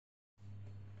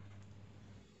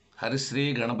హరిశ్రీ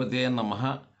గణపతే నమ.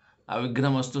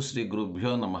 అవిఘ్నమస్తు శ్రీ గురుభ్యో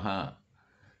నమ.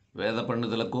 వేద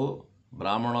పండితులకు,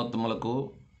 బ్రాహ్మణోత్తములకు,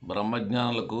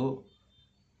 బ్రహ్మజ్ఞానులకు,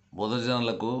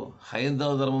 బుధజనులకు,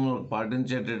 హైందవ ధర్మం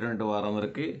పాటించేటటువంటి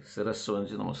వారందరికీ శిరస్సు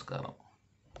వంచి నమస్కారం.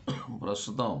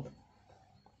 ప్రస్తుతం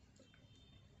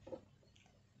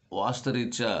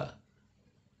వాస్తురీత్యా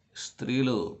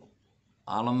స్త్రీలు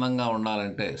ఆనందంగా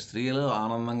ఉండాలంటే, స్త్రీలు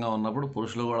ఆనందంగా ఉన్నప్పుడు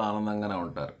పురుషులు కూడా ఆనందంగానే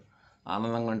ఉంటారు.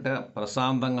 ఆనందంగా అంటే,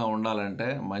 ప్రశాంతంగా ఉండాలంటే,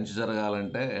 మంచి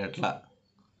జరగాలంటే ఎట్లా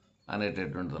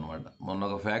అనేటటువంటిది అనమాట. మొన్న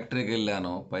ఒక ఫ్యాక్టరీకి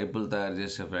వెళ్ళాను, పైపులు తయారు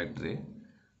చేసే ఫ్యాక్టరీ.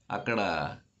 అక్కడ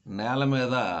నేల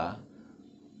మీద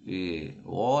ఈ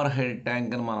ఓవర్ హెడ్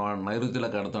ట్యాంక్ అని మనం నైరుతిలో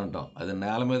కడుతుంటాం. అది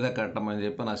నేల మీద కట్టమని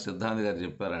చెప్పి నా సిద్ధాంతి గారు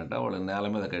చెప్పారంట. వాళ్ళు నేల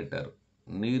మీద కట్టారు.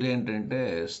 నీరేంటంటే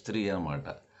స్త్రీ అన్నమాట.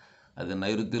 అది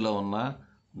నైరుతిలో ఉన్న,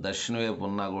 దక్షిణ వైపు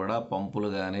ఉన్నా కూడా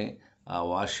పంపులు కానీ, ఆ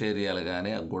వాష్ ఏరియాలు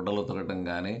కానీ, ఆ గుడ్డలు ఉతకటం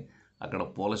కానీ, అక్కడ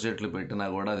పూల చెట్లు పెట్టినా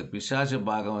కూడా అది పిశాచి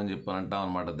భాగం అని చెప్పి అంటాం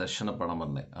అనమాట. దక్షిణ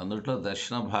పడమరని. అందుట్లో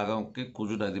దక్షిణ భాగంకి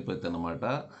కుజుడు అధిపతి అనమాట,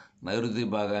 నైరుతి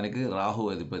భాగానికి రాహు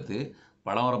అధిపతి,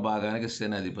 పడమర భాగానికి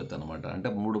శని అధిపతి అనమాట.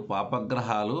 అంటే 3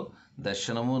 పాపగ్రహాలు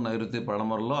దక్షిణము, నైరుతి,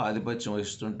 పడమరలో ఆధిపత్యం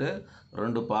వహిస్తుంటే,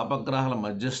 2 పాపగ్రహాల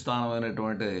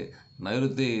మధ్యస్థానమైనటువంటి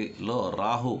నైరుతిలో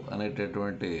రాహు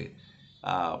అనేటటువంటి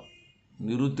ఆ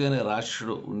నిరుతి అనే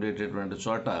రాక్షసుడు ఉండేటటువంటి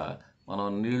చోట మనం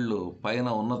నీళ్లు పైన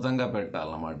ఉన్నతంగా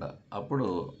పెట్టాలన్నమాట. అప్పుడు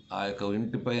ఆ యొక్క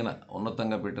ఇంటి పైన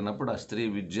ఉన్నతంగా పెట్టినప్పుడు ఆ స్త్రీ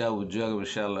విద్య, ఉద్యోగ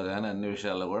విషయాల్లో కానీ అన్ని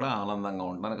విషయాల్లో కూడా ఆనందంగా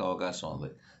ఉండడానికి అవకాశం ఉంది.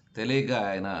 తెలియక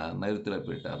ఆయన నైరుతిలో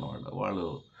పెట్టారన్నమాట. వాళ్ళు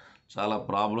చాలా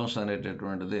ప్రాబ్లమ్స్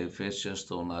అనేటటువంటిది ఫేస్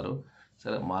చేస్తూ ఉన్నారు.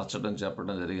 సరే, మార్చడం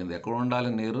చెప్పడం జరిగింది. ఎక్కడ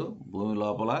ఉండాలి నీరు? భూమి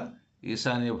లోపల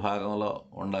ఈశాన్య భాగంలో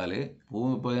ఉండాలి.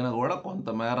 భూమి పైన కూడా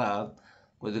కొంతమేర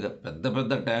కొద్దిగా పెద్ద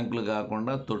పెద్ద ట్యాంకులు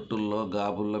కాకుండా తొట్టుల్లో,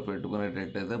 గాబుల్లో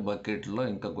పెట్టుకునేటట్టయితే, బకెట్లో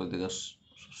ఇంకా కొద్దిగా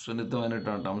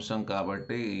సున్నితమైనటువంటి అంశం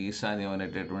కాబట్టి ఈశాన్యం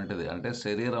అనేటటువంటిది, అంటే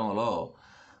శరీరంలో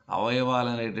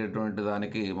అవయవాలు అనేటటువంటి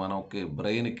దానికి, మనకి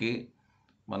బ్రెయిన్కి,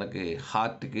 మనకి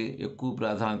హార్ట్కి ఎక్కువ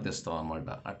ప్రాధాన్యత ఇస్తాం అన్నమాట.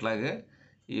 అట్లాగే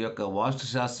ఈ యొక్క వాస్తు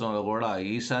శాస్త్రంలో కూడా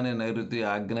ఈశాన్య, నైరుతి,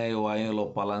 ఆగ్నేయ వాయువులో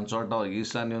పలానా చోట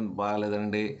ఈశాన్యం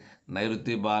బాగాలేదండి,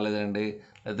 నైరుతి బాగాలేదండి,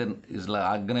 అయితే ఇట్లా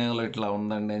ఆగ్నేయంలో ఇట్లా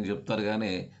ఉందండి అని చెప్తారు.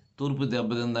 కానీ తూర్పు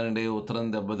దెబ్బతిందండి, ఉత్తరం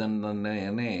దెబ్బతిందండి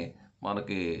అని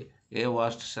మనకి ఏ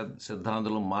వాస్తు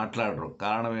సిద్ధాంతులు మాట్లాడరు.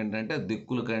 కారణం ఏంటంటే,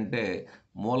 దిక్కుల కంటే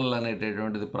మూలలు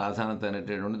అనేటటువంటిది, ప్రాధాన్యత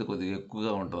అనేటటువంటిది కొద్దిగా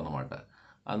ఎక్కువగా ఉంటుంది అన్నమాట.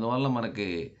 అందువల్ల మనకి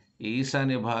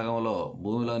ఈశాన్య భాగంలో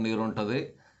భూమిలో నీరు ఉంటుంది,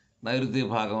 నైరుతి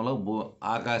భాగంలో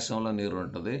ఆకాశంలో నీరు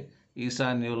ఉంటుంది.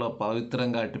 ఈశాన్యంలో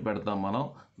పవిత్రంగా అట్టి పెడతాం మనం,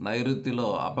 నైరుతిలో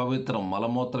అపవిత్రం,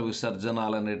 మలమూత్ర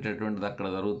విసర్జనాలు అనేటటువంటిది అక్కడ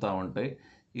జరుగుతూ ఉంటాయి.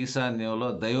 ఈశాన్యంలో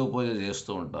దైవ పూజ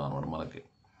చేస్తూ ఉంటాం అన్నమాట మనకి.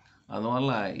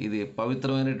 అందువల్ల ఇది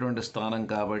పవిత్రమైనటువంటి స్థానం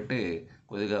కాబట్టి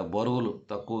కొద్దిగా బరువులు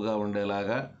తక్కువగా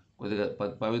ఉండేలాగా కొద్దిగా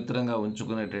పవిత్రంగా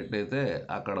ఉంచుకునేటట్టయితే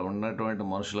అక్కడ ఉన్నటువంటి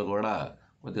మనుషులు కూడా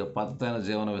కొద్దిగా పద్ధతైన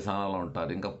జీవన విధానాలు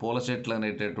ఉంటారు. ఇంకా పూల చెట్లు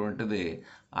అనేటటువంటిది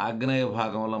ఆగ్నేయ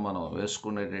భాగంలో మనం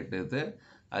వేసుకునేటట్టయితే,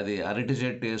 అది అరటి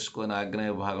చెట్టు వేసుకొని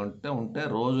ఆగ్నేయ భాగం ఉంటే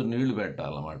రోజు నీళ్లు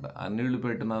పెట్టాలన్నమాట. ఆ నీళ్లు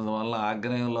పెట్టినందువల్ల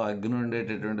ఆగ్నేయంలో అగ్ని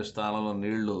ఉండేటటువంటి స్థానంలో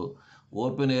నీళ్లు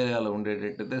ఓపెన్ ఏరియాలో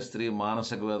ఉండేటట్టయితే స్త్రీ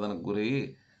మానసిక వేదనకు గురి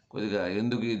కొద్దిగా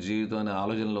ఎందుకు ఈ జీవితం అనే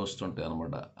ఆలోచనలు వస్తుంటాయి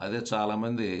అనమాట. అదే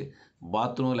చాలామంది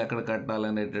బాత్రూములు ఎక్కడ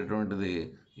కట్టాలనేటటువంటిది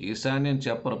ఈశాన్యం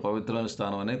చెప్పరు, పవిత్రమైన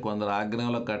స్థానం అని. కొందరు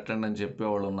ఆగ్నేయంలో కట్టండి అని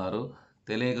చెప్పేవాళ్ళు ఉన్నారు.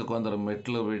 తెలియక కొందరు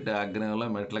మెట్లు పెట్టి ఆగ్నేయంలో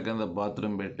మెట్ల కింద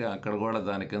బాత్రూమ్ పెట్టి అక్కడ కూడా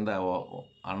దాని కింద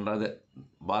అదే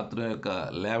బాత్రూమ్ యొక్క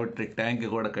ల్యాబరేటరీ ట్యాంక్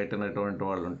కూడా కట్టినటువంటి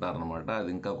వాళ్ళు ఉంటారనమాట. అది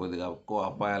ఇంకా కొద్దిగా ఎక్కువ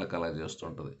అపాయాలు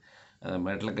కలగజేస్తుంటుంది.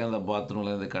 మెట్ల కింద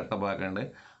బాత్రూమ్లు అనేది కట్టబాకండి.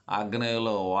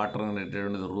 ఆగ్నేయంలో వాటర్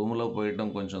అనేటటువంటిది రూములో పోయటం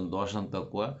కొంచెం దోషం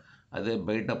తక్కువ. అదే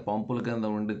బయట పంపుల కింద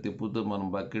ఉండి తిప్పుతూ మనం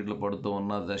బకెట్లు పడుతూ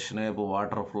ఉన్నా, దక్షిణవైపు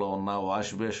వాటర్ ఫ్లో ఉన్నా,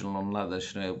 వాష్ బేషన్లు ఉన్నా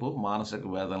దక్షిణవైపు మానసిక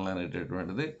వేదనలు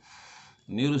అనేటటువంటిది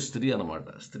నీరు స్త్రీ అనమాట.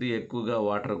 స్త్రీ ఎక్కువగా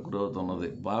వాటర్ గురవుతున్నది.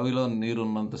 బావిలో నీరు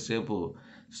ఉన్నంతసేపు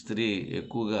స్త్రీ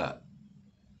ఎక్కువగా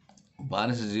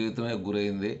బానిస జీవితమే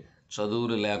గురైంది.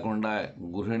 చదువులు లేకుండా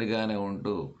గృహిణిగానే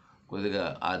ఉంటూ కొద్దిగా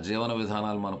ఆ జీవన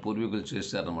విధానాలు మన పూర్వీకులు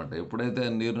చేశారనమాట. ఎప్పుడైతే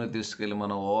నీరుని తీసుకెళ్ళి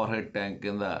మనం ఓవర్ హెడ్ ట్యాంక్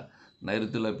కింద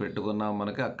నైరుతిలో పెట్టుకున్నాం,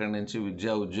 మనకి అక్కడి నుంచి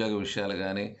విద్యా, ఉద్యోగ విషయాలు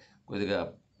కానీ, కొద్దిగా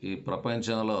ఈ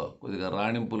ప్రపంచంలో కొద్దిగా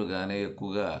రాణింపులు కానీ,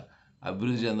 ఎక్కువగా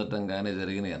అభివృద్ధి చెందటం కానీ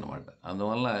జరిగినాయి అన్నమాట.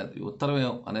 అందువల్ల ఉత్తరం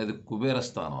అనేది కుబేర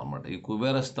స్థానం అన్నమాట. ఈ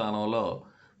కుబేర స్థానంలో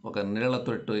ఒక నీళ్ల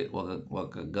తొట్టు,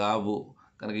 ఒక గాబు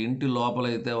కనుక ఇంటి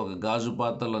లోపలైతే ఒక గాజు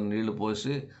పాత్రలో నీళ్లు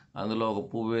పోసి అందులో ఒక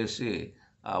పువ్వు వేసి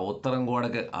ఆ ఉత్తరం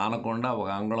గోడకి ఆనకుండా ఒక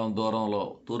అంగుళం దూరంలో,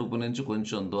 తూర్పు నుంచి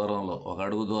కొంచెం దూరంలో, ఒక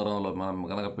అడుగు దూరంలో మనం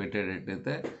కనుక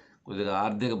పెట్టేటట్టయితే కొద్దిగా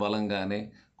ఆర్థిక బలం కానీ,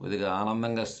 కొద్దిగా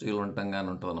ఆనందంగా స్త్రీలు ఉండటం కానీ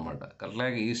ఉంటుంది అన్నమాట.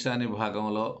 అట్లాగే ఈశాన్య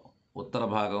భాగంలో, ఉత్తర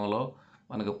భాగంలో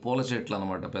మనకి పూల చెట్లు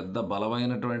అనమాట. పెద్ద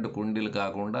బలమైనటువంటి కుండీలు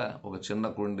కాకుండా ఒక చిన్న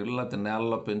కుండీలు లేకపోతే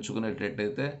నేలలో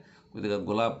పెంచుకునేటట్టయితే కొద్దిగా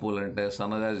గులాబీ పూలు అంటే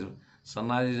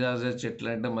సన్నాజి జాజి చెట్లు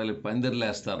అంటే మళ్ళీ పందిర్లు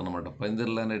వేస్తారనమాట.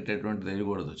 పందిర్లు అనేటటువంటిది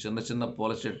వేయకూడదు. చిన్న చిన్న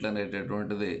పూల చెట్లు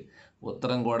అనేటటువంటిది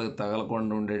ఉత్తరం గోడకు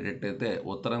తగలకుండా ఉండేటట్టయితే,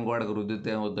 ఉత్తరం గోడకు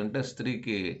రుద్దితే ఏమవుతుందంటే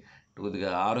స్త్రీకి కొద్దిగా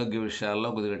ఆరోగ్య విషయాల్లో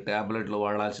కొద్దిగా ట్యాబ్లెట్లు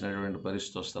వాడాల్సినటువంటి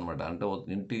పరిస్థితి వస్తుందన్నమాట. అంటే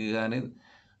ఇంటికి కానీ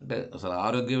అంటే అసలు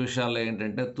ఆరోగ్య విషయాల్లో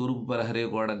ఏంటంటే తూర్పు ప్రహరీ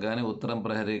గోడకు కానీ ఉత్తరం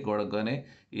ప్రహరీ గోడకు కానీ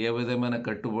ఏ విధమైన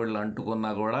కట్టుబడులు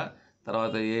అంటుకున్నా కూడా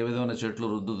తర్వాత ఏ విధమైన చెట్లు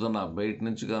రుద్దుతున్నా బయట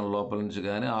నుంచి కానీ లోపల నుంచి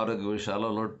కానీ ఆరోగ్య విషయాల్లో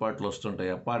లోటుపాట్లు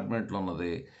వస్తుంటాయి. అపార్ట్మెంట్లు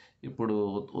ఉన్నది ఇప్పుడు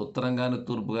ఉత్తరం కానీ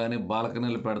తూర్పు కానీ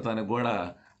బాల్కనీలు పెడతానికి కూడా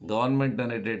గవర్నమెంట్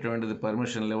అనేటటువంటిది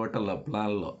పర్మిషన్లు ఇవ్వటంలో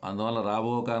ప్లాన్లో. అందువల్ల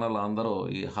రాబో కాలంలో అందరూ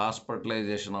ఈ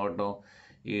హాస్పిటలైజేషన్ అవ్వటం,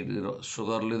 ఈ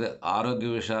షుగర్లు ఇదే ఆరోగ్య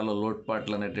విషయాల్లో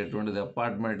లోటుపాట్లు అనేటటువంటిది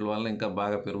అపార్ట్మెంట్ల వల్ల ఇంకా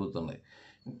బాగా పెరుగుతున్నాయి.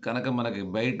 కనుక మనకి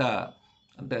బయట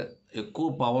అంటే ఎక్కువ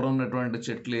పవర్ ఉన్నటువంటి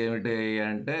చెట్లు ఏమిటి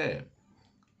అంటే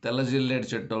తెల్ల జిల్లేడు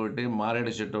చెట్టు ఒకటి,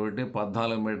 మారేడు చెట్టు ఒకటి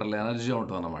 14 మీటర్ల ఎనర్జీ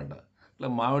ఉంటుందన్నమాట. ఇట్లా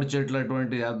మామిడి చెట్లు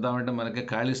అటువంటి వేద్దామంటే మనకి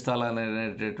ఖాళీ స్థలాలు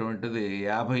అనేటటువంటిది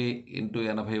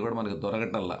 50x80 కూడా మనకి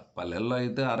దొరకటల్లా. పల్లెల్లో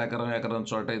అయితే అరెకరం ఎకరం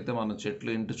చోట అయితే మనం చెట్లు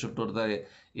ఇంటి చుట్టూతా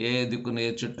ఏ దిక్కున ఏ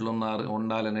చెట్లు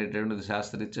ఉండాలి అనేటువంటిది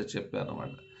శాస్త్రరీత్యా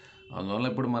చెప్పారన్నమాట. అందువల్ల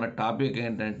ఇప్పుడు మన టాపిక్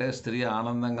ఏంటంటే స్త్రీ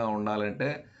ఆనందంగా ఉండాలంటే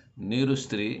నీరు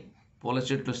స్త్రీ, పూల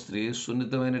చెట్లు స్త్రీ,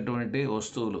 సున్నితమైనటువంటి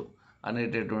వస్తువులు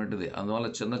అనేటటువంటిది. అందువల్ల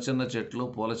చిన్న చిన్న చెట్లు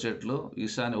పూల చెట్లు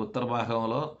ఉత్తర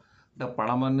భాగంలో అంటే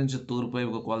పడమర నుంచి తూర్పు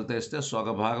వైపుకు కొలతేస్తే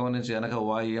భాగం నుంచి వెనక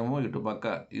వాయువ్యము, ఇటుపక్క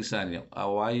ఈశాన్యం. ఆ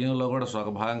వాయువ్యంలో కూడా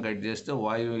భాగం కట్ చేస్తే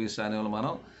వాయువు ఈశాన్యంలో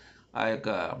మనం ఆ యొక్క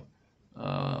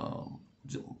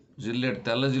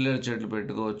తెల్ల జిల్లేడు చెట్లు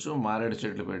పెట్టుకోవచ్చు, మారేడు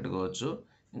చెట్లు పెట్టుకోవచ్చు.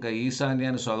 ఇంకా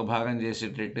ఈశాన్యాన్ని భాగం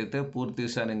చేసేటట్టయితే పూర్తి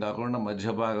ఈశాన్యం కాకుండా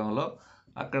మధ్య భాగంలో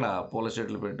అక్కడ పూల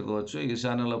చెట్లు పెట్టుకోవచ్చు.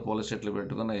 ఈశాన్యంలో పూల చెట్లు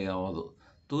పెట్టుకున్న ఏమవదు.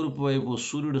 తూర్పు వైపు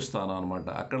సూర్యుడు స్థానం అనమాట.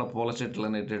 అక్కడ పూల చెట్లు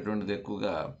అనేటటువంటిది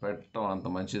ఎక్కువగా పెట్టడం అంత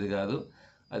మంచిది కాదు.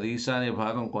 అది ఈశాన్య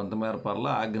భాగం కొంతమేర పర్ల,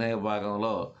 ఆగ్నేయ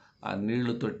భాగంలో ఆ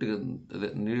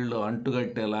నీళ్లు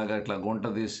అంటుగట్టేలాగా ఇట్లా గుంట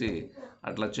తీసి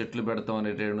అట్లా చెట్లు పెడతాం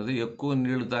అనేటటువంటిది. ఎక్కువ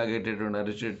నీళ్లు తాగేటటువంటి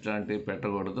అరటి చెట్లు లాంటివి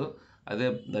పెట్టకూడదు. అదే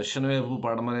దక్షిణ వైపు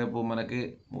పడమర వైపు మనకి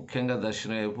ముఖ్యంగా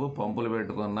దక్షిణ వైపు పంపులు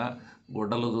పెట్టుకున్నా,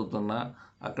 గుడ్డలు దూతున్నా,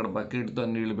 అక్కడ బకెట్తో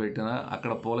నీళ్లు పెట్టినా,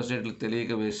 అక్కడ పూల చెట్లు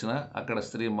తెలియక వేసినా అక్కడ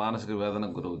స్త్రీ మానసిక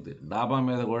వేదనకు గురవుద్ది. డాబా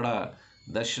మీద కూడా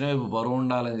దక్షిణ వైపు బరువు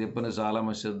ఉండాలని చెప్పిన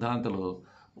చాలామంది సిద్ధాంతులు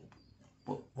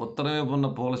ఉత్తరం వైపు ఉన్న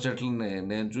పూల చెట్లని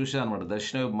నేను చూశాను అనమాట.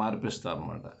 దక్షిణ వైపు మార్పిస్తారు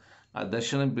అనమాట. ఆ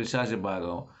దక్షిణం పిశాచి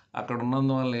భాగం అక్కడ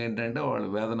ఉన్నందువల్ల ఏంటంటే వాళ్ళు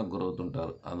వేదనకు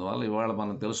గురవుతుంటారు. అందువల్ల ఇవాళ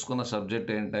మనం తెలుసుకున్న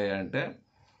సబ్జెక్ట్ ఏంటంటే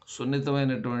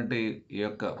సున్నితమైనటువంటి ఈ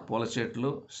యొక్క పూల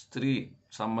చెట్లు స్త్రీ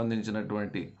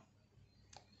సంబంధించినటువంటి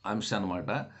అంశం అన్నమాట.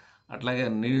 అట్లాగే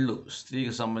నీళ్లు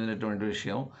స్త్రీకి సంబంధించినటువంటి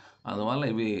విషయం. అందువల్ల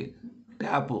ఇవి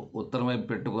ట్యాప్ ఉత్తరం వైపు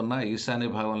పెట్టుకున్న, ఈశాన్య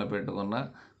భాగంలో పెట్టుకున్న,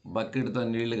 బకెట్తో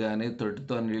నీళ్లు కానీ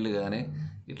తొట్టితో నీళ్లు కానీ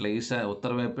ఇట్లా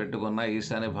ఉత్తరం వైపు పెట్టుకున్న,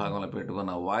 ఈశాన్య భాగంలో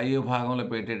పెట్టుకున్న, వాయు భాగంలో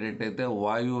పెట్టేటట్టయితే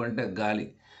వాయువు అంటే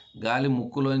గాలి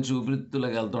ముక్కులోంచి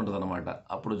ఊపిరితిత్తులోకి వెళ్తుంటుంది అనమాట.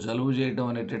 అప్పుడు జలుబు చేయటం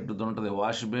అనేటటువంటిది ఉంటుంది.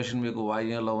 వాష్ బేసిన్ మీకు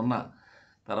వాయువ్యంలో ఉన్న,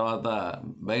 తర్వాత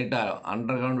బయట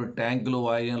అండర్గ్రౌండ్ ట్యాంకులు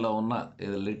వాయువ్యంలో ఉన్న,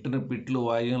 లిట్రిన్ పిట్లు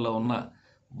వాయువ్యంలో ఉన్న,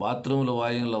 బాత్రూములు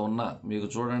వాయువ్యంలో ఉన్న మీకు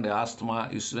చూడండి ఆస్తమా,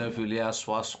 ఇస్నోఫిలియా,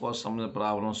 శ్వాసకోశ సంబంధించిన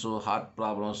ప్రాబ్లమ్స్, హార్ట్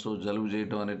ప్రాబ్లమ్స్, జలుబు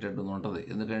చేయటం అనేటటువంటిది ఉంటుంది.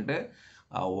 ఎందుకంటే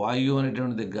ఆ వాయువు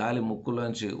అనేటువంటిది గాలి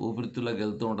ముక్కులోంచి ఊపిరితిత్తులోకి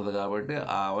వెళ్తూ ఉంటుంది కాబట్టి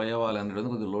ఆ అవయవాలు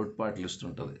అనేటువంటిది కొద్దిగా లోటుపాట్లు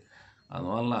ఇస్తుంటుంది.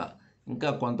 అందువల్ల ఇంకా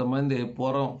కొంతమంది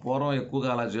పూర్వం ఎక్కువగా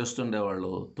అలా చేస్తుండేవాళ్ళు.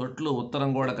 తొట్లు ఉత్తరం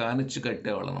కూడా కానిచ్చి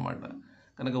కట్టేవాళ్ళు అనమాట.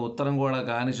 కనుక ఉత్తరం కూడా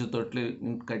కానిచ్చి తొట్లు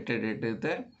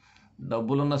కట్టేటట్టయితే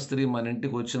డబ్బులున్న స్త్రీ మన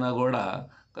ఇంటికి వచ్చినా కూడా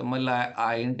మళ్ళీ ఆ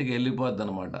ఇంటికి వెళ్ళిపోద్ది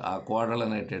అనమాట. ఆ కోడలు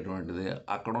అనేటటువంటిది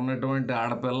అక్కడ ఉన్నటువంటి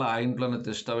ఆడపిల్ల ఆ ఇంట్లోనే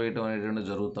తిష్ట వేయటం అనేటువంటిది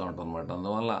జరుగుతూ ఉంటుంది అనమాట.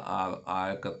 అందువల్ల ఆ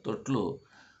యొక్క తొట్లు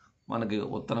మనకి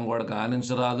ఉత్తరం కూడా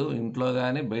కానించరాదు. ఇంట్లో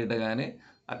కానీ బయట కానీ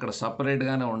అక్కడ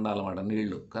సపరేట్గానే ఉండాలన్నమాట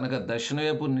నీళ్లు. కనుక దక్షిణ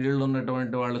వైపు నీళ్లు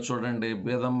ఉన్నటువంటి వాళ్ళు చూడండి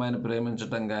బీదమ్మాయిని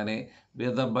ప్రేమించటం కానీ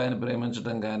బీదబ్బాయిని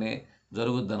ప్రేమించటం కానీ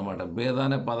జరుగుద్ది అనమాట. బీద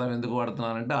అనే పదం ఎందుకు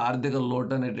వాడుతున్నానంటే ఆర్థిక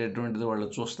లోటు అనేటటువంటిది వాళ్ళు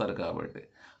చూస్తారు కాబట్టి.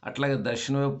 అట్లాగే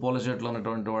దక్షిణ వైపు పూల చెట్లు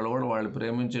ఉన్నటువంటి వాళ్ళు కూడా వాళ్ళు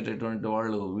ప్రేమించేటటువంటి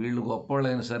వాళ్ళు వీళ్ళు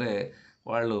గొప్పవాళ్ళైనా సరే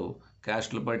వాళ్ళు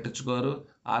క్యాస్ట్లు పట్టించుకోరు,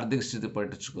 ఆర్థిక స్థితి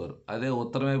పట్టించుకోరు. అదే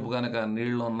ఉత్తరం వైపు కనుక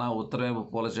నీళ్లు ఉన్నా, ఉత్తరం వైపు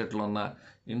పూల చెట్లు ఉన్నా,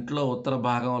 ఇంట్లో ఉత్తర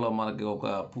భాగంలో మనకి ఒక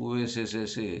పువ్వు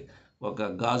వేసేసేసి ఒక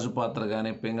గాజు పాత్ర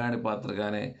కానీ పింగాణి పాత్ర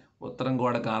కానీ ఉత్తరం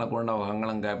గోడ కానకుండా ఒక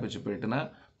అంగళం గాపించి పెట్టినా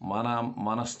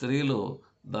మన స్త్రీలు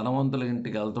ధనవంతుల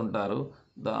ఇంటికి వెళ్తుంటారు.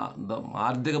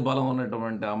 ఆర్థిక బలం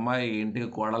ఉన్నటువంటి అమ్మాయి ఇంటికి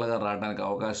కోడలుగా రావడానికి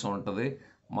అవకాశం ఉంటుంది.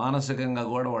 మానసికంగా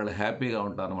కూడా వాళ్ళు హ్యాపీగా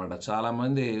ఉంటారన్నమాట.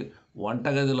 చాలామంది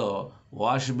వంటగదిలో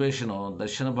వాష్ బేసిన్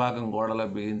దక్షిణ భాగం గోడలో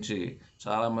బిగించి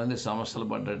చాలామంది సమస్యలు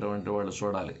పడ్డటువంటి వాళ్ళు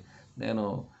చూడాలి. నేను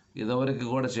ఇదివరకు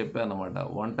కూడా చెప్పాను అన్నమాట.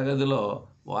 వంటగదిలో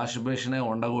వాష్ బేసినే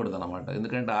ఉండకూడదన్నమాట.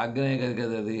 ఎందుకంటే ఆగ్నేయ గది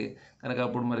కదా అది. కనుక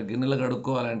అప్పుడు మరి గిన్నెలు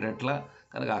కడుక్కోవాలంటే ఎట్లా?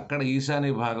 కనుక అక్కడ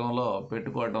ఈశాన్య భాగంలో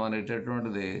పెట్టుకోవటం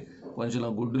అనేటటువంటిది కొంచెం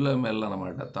గుడ్డులో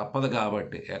మెల్లనమాట. తప్పదు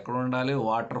కాబట్టి ఎక్కడ ఉండాలి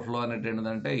వాటర్ ఫ్లో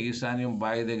అనేటువంటిదంటే ఈశాన్యం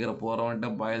బావి దగ్గర పూర్వం అంటే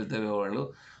బావిలు తవ్వేవాళ్ళు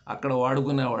అక్కడ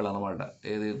వాడుకునేవాళ్ళు అనమాట.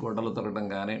 ఏది గుడ్డలు తొక్కటం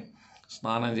కానీ,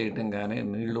 స్నానం చేయటం కానీ,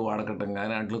 నీళ్లు వాడకటం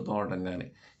కానీ, అంట్లు తోమటం కానీ.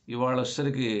 ఇవాళ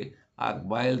వచ్చేసరికి ఆ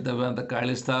బావిలు తవ్వేంత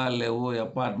ఖాళీ స్థలాలు లేవు,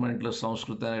 అపార్ట్మెంట్లు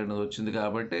సంస్కృతి అనేది వచ్చింది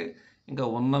కాబట్టి ఇంకా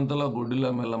ఉన్నంతలో గుడ్డిలో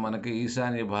మెల్ల మనకి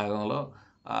ఈశాన్య భాగంలో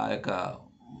ఆ యొక్క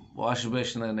వాష్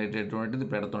బేసిన్ అనేటటువంటిది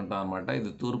పెడుతుంటాం అనమాట.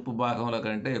 ఇది తూర్పు భాగంలో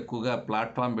కంటే ఎక్కువగా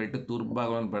ప్లాట్ఫామ్ పెట్టి తూర్పు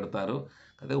భాగంలో పెడతారు.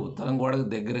 అదే ఉత్తరం గోడకు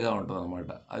దగ్గరగా ఉంటుంది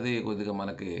అనమాట. అది కొద్దిగా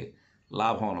మనకి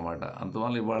లాభం అనమాట.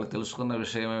 అందువల్ల ఇవాళ తెలుసుకున్న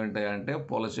విషయం ఏమిటంటే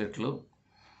పూల చెట్లు,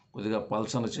 కొద్దిగా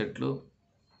పల్సన చెట్లు,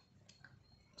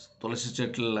 తులసి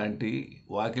చెట్లు లాంటి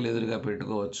వాకిలి ఎదురుగా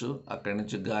పెట్టుకోవచ్చు. అక్కడి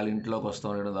నుంచి గాలి ఇంట్లోకి వస్తూ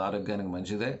ఉండేది ఆరోగ్యానికి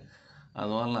మంచిదే.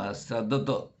 అందువలన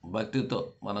శ్రద్ధతో భక్తితో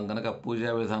మనం కనుక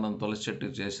పూజా విధానం తులసి చెట్టు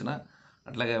చేసిన,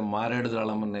 అట్లాగే మారేడు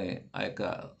దళముని ఆ యొక్క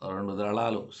 2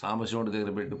 దళాలు సాంబశివుడి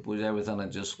దగ్గర పెట్టి పూజా విధానం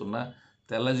చేసుకున్న,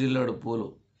 తెల్ల జిల్లేడు పూలు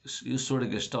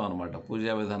ఈశ్వరుడికి ఇష్టం అనమాట.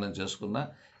 పూజా విధానం చేసుకున్న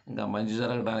ఇంకా మంచి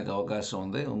జరగడానికి అవకాశం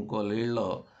ఉంది. ఇంకో లీళ్ళలో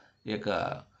ఈ యొక్క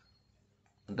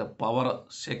అంటే పవర్,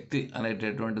 శక్తి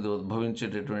అనేటటువంటిది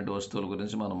ఉద్భవించేటటువంటి వస్తువుల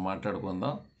గురించి మనం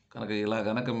మాట్లాడుకుందాం. కనుక ఇలా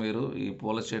గనక మీరు ఈ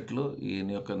పూల చెట్లు, ఈ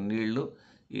యొక్క నీళ్లు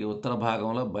ఈ ఉత్తర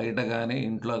భాగంలో బయట కానీ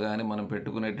ఇంట్లో కానీ మనం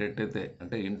పెట్టుకునేటట్టయితే,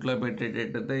 అంటే ఇంట్లో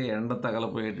పెట్టేటట్టయితే ఎండ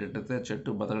తగలపోయేటట్టయితే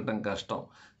చెట్టు బతకటం కష్టం.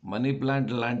 మనీ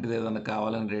ప్లాంట్ లాంటిది ఏదైనా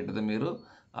కావాలనేటట్టయితే మీరు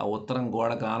ఆ ఉత్తరం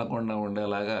గోడకు ఆనకుండా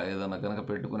ఉండేలాగా ఏదైనా కనుక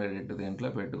పెట్టుకునేటట్టయితే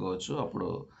ఇంట్లో పెట్టుకోవచ్చు. అప్పుడు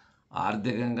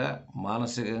ఆర్థికంగా,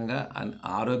 మానసికంగా,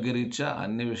 ఆరోగ్యరీత్యా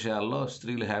అన్ని విషయాల్లో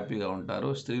స్త్రీలు హ్యాపీగా ఉంటారు.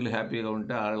 స్త్రీలు హ్యాపీగా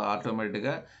ఉంటే వాళ్ళు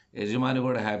ఆటోమేటిక్గా యజమాని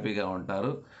కూడా హ్యాపీగా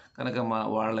ఉంటారు. కనుక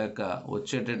వాళ్ళ యొక్క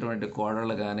వచ్చేటటువంటి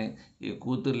కోడళ్ళు కానీ, ఈ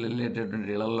కూతుర్లు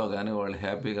వెళ్ళేటటువంటి ఇళ్లల్లో కానీ వాళ్ళు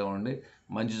హ్యాపీగా ఉండి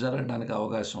మంచి జరగడానికి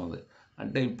అవకాశం ఉంది.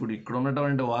 అంటే ఇప్పుడు ఇక్కడ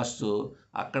ఉన్నటువంటి వాస్తు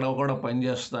అక్కడ కూడా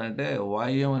పనిచేస్తా అంటే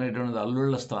వాయువ్యం అనేటువంటిది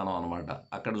అల్లుళ్ళ స్థానం అనమాట.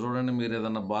 అక్కడ చూడండి, మీరు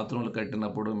ఏదైనా బాత్రూమ్లు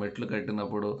కట్టినప్పుడు, మెట్లు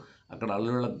కట్టినప్పుడు అక్కడ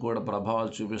అల్లుళ్ళకు కూడా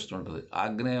ప్రభావాలు చూపిస్తుంటుంది.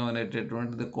 ఆగ్నేయం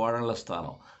అనేటటువంటిది కోడళ్ళ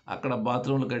స్థానం. అక్కడ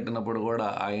బాత్రూమ్లు కట్టినప్పుడు కూడా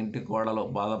ఆ ఇంటి కోడలు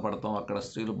బాధపడతాం, అక్కడ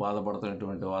స్త్రీలు బాధపడతాం,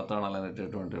 ఇటువంటి వాతావరణాలు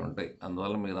అనేటటువంటివి ఉంటాయి.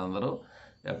 అందువల్ల మీరందరూ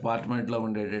అపార్ట్మెంట్లో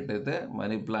ఉండేటట్టయితే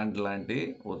మనీ ప్లాంట్ లాంటి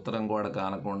ఉత్తరం గోడ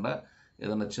కానకుండా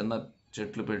ఏదైనా చిన్న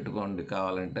చెట్లు పెట్టుకోండి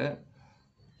కావాలంటే.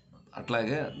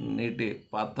 అట్లాగే నీటి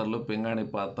పాత్రలు, పింగాణి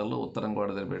పాత్రలు ఉత్తరం గోడ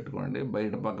దగ్గర పెట్టుకోండి.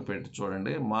 బయట పక్క పెట్టి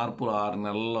చూడండి. మార్పులు 6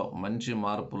 నెలల్లో మంచి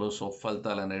మార్పులు,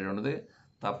 సుఫలితాలు అనేటువంటిది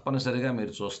తప్పనిసరిగా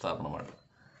మీరు చూస్తారన్నమాట.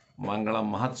 మంగళం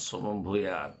మహత్ శుభం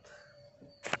భూయాత్.